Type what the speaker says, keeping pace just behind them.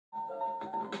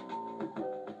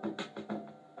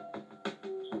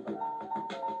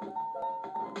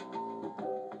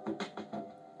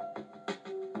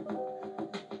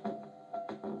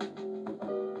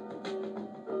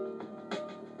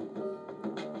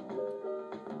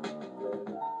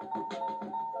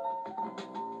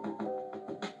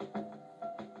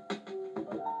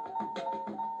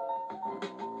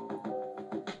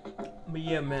But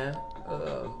yeah, man,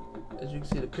 as you can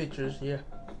see the pictures, yeah,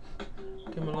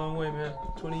 came a long way, man.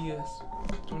 20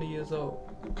 years old.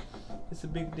 It's a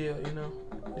big deal, you know.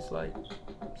 It's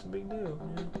a big deal,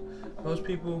 you know. Most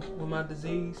people with my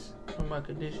disease or my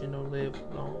condition don't live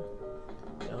long.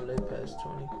 They don't live past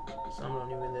 20. Some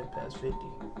don't even live past 50.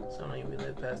 Some don't even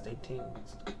live past 18.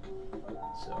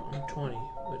 So I'm 20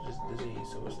 with this disease,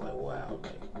 so it's like, wow,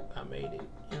 like, I made it.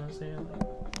 You know what I'm saying? Like,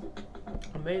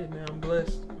 I made it, man. I'm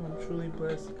blessed. I'm truly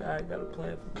blessed. God got a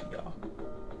plan for me, y'all.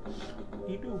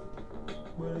 He do.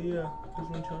 But yeah, I just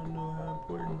want y'all to know how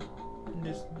important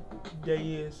this day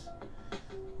is.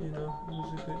 You know, it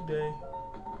was a good day.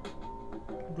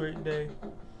 Great day.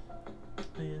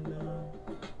 And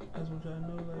I just want y'all to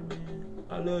know, like, man,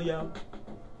 I love y'all.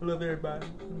 I love everybody.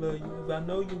 I love you. If I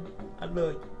know you, I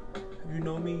love you. If you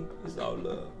know me, it's all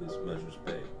love. It's much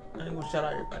respect. I ain't gonna shout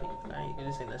out everybody.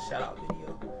 This ain't a shout out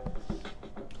video.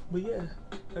 But yeah,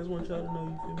 I just want y'all to know,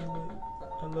 you feel me?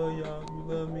 Like, I love y'all. You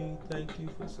love me. Thank you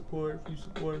for support. If you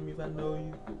supported me, if I know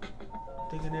you,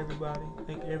 thanking everybody.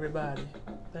 Thank everybody.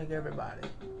 Thank everybody.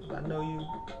 If I know you,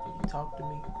 if you talk to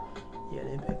me, you had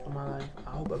an impact on my life.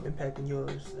 I hope I'm impacting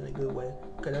yours in a good way.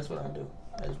 Because that's what I do.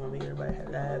 I just want to make everybody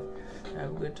have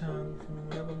a good time. You feel me?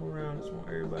 Whenever I'm around, I just want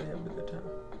everybody to have a good time.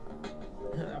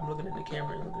 I'm looking at the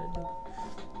camera and looking at you.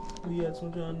 But yeah, I just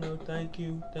want y'all to know, thank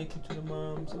you. Thank you to the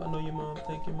moms. If I know your mom,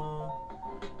 thank your mom.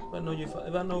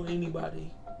 If I know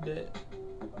anybody that,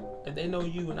 if they know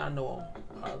you and I know them,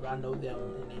 or if I know them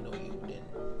and they know you, then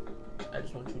I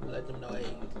just want you to let them know, hey,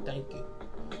 thank you.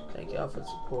 Thank y'all for the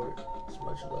support. It's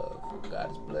much love. God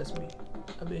has blessed me.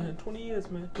 I've been here 20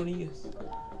 years, man. 20 years.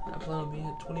 And I plan on being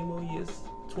here 20 more years.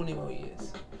 20 more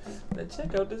years. Now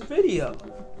check out this video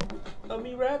of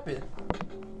me rapping.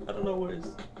 I don't know where it's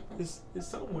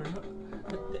somewhere.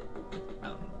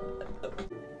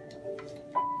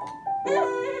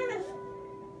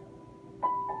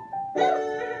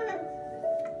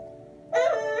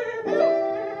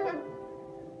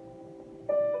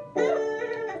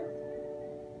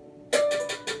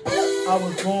 I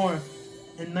was born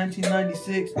in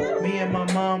 1996. Me and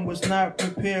my mom was not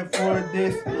prepared for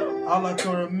this. All I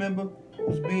can remember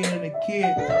was being a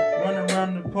kid, running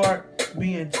around the park,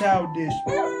 being childish.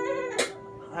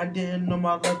 I didn't know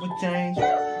my life would change.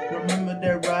 Remember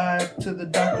that ride to the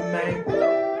doctor,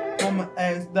 man. Mama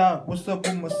asked Doc, what's up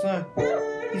with my son?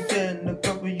 He said in a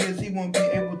couple years he won't be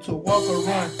able to walk or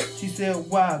run. She said,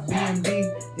 why?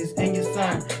 BMD is in your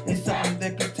son. It's something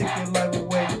that can take your life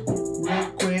away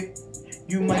real quick.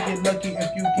 You might get lucky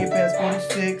if you get past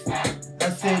 46. I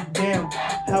said, damn,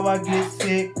 how I get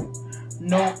sick?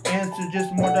 No answer,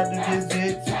 just more doctor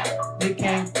visits. They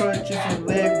can't crutches and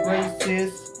leg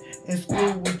braces. In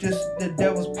school was just the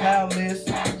devil's palace.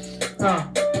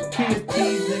 Kids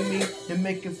teasing me and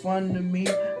making fun of me.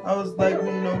 I was like,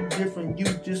 we no different, you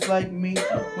just like me.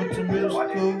 Went to middle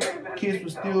school, kids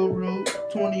were still rude.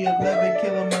 2011,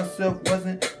 killing myself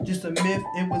wasn't just a myth.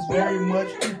 It was very much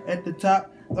at the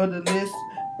top of the list.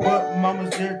 But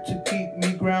mama's there to keep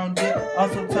me grounded.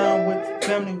 Also time with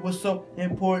family was so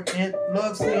important.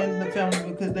 Love seeing the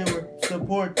family because they were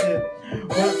supportive.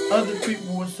 When other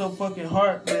people were so fucking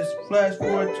heartless. Flash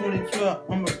forward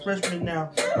 2012, I'm a freshman now.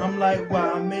 I'm like,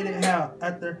 wow, I made it how?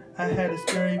 After I had a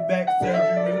scary back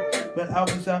surgery. But I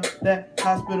was out that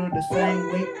hospital the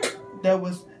same week. That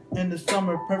was in the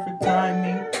summer, perfect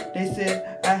timing. They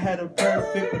said I had a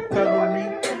perfect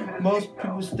recovery. Most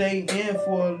people stay in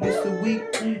for at least a week.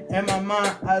 In my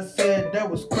mind, I said that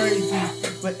was crazy.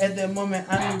 But at that moment,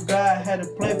 I knew God had a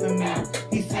plan for me.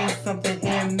 He seen something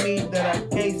in me that I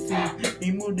can't see.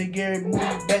 He moved to Gary, moved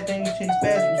back, things changed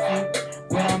fast, you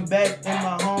see. When I'm back in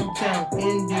my hometown,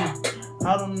 Indy.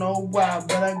 I don't know why,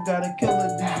 but I got a killer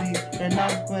disease. And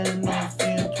I'm planning on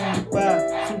seeing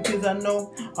 25. Some kids I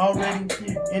know already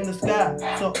in the sky.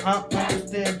 So I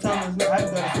understand time is I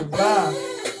gotta survive.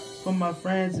 For my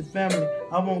friends and family,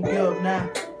 I won't give up now.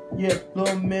 Yeah,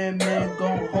 little man,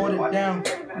 gon' hold it down.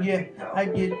 Yeah, I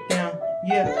get down.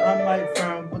 Yeah, I might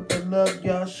frown, but the love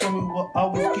y'all show me will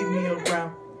always keep me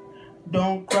around.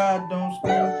 Don't cry, don't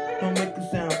scream, don't make a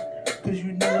sound, cause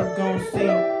you never gon'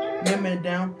 see me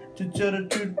down. To tell the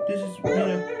truth, this has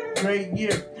been a great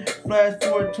year. Flash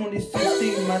forward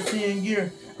 2016, my senior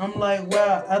year. I'm like,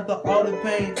 wow, after all the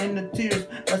pain and the tears,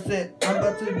 I said, I'm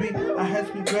about to be a high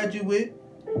school graduate.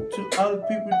 To all the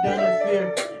people down in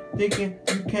fear, thinking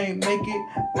you can't make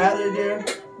it out of there,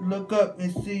 look up and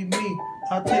see me,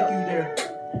 I'll take you there.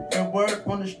 And word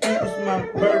on the street is my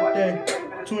birthday.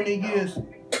 20 years,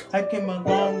 I came a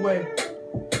long way.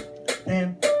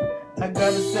 And I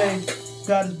gotta say,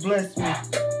 God has blessed me.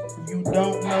 If you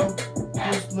don't know,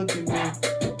 just look at me.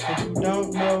 If you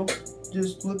don't know,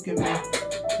 just look at me.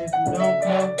 If you don't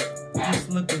know, just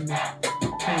look at me.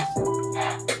 Peace.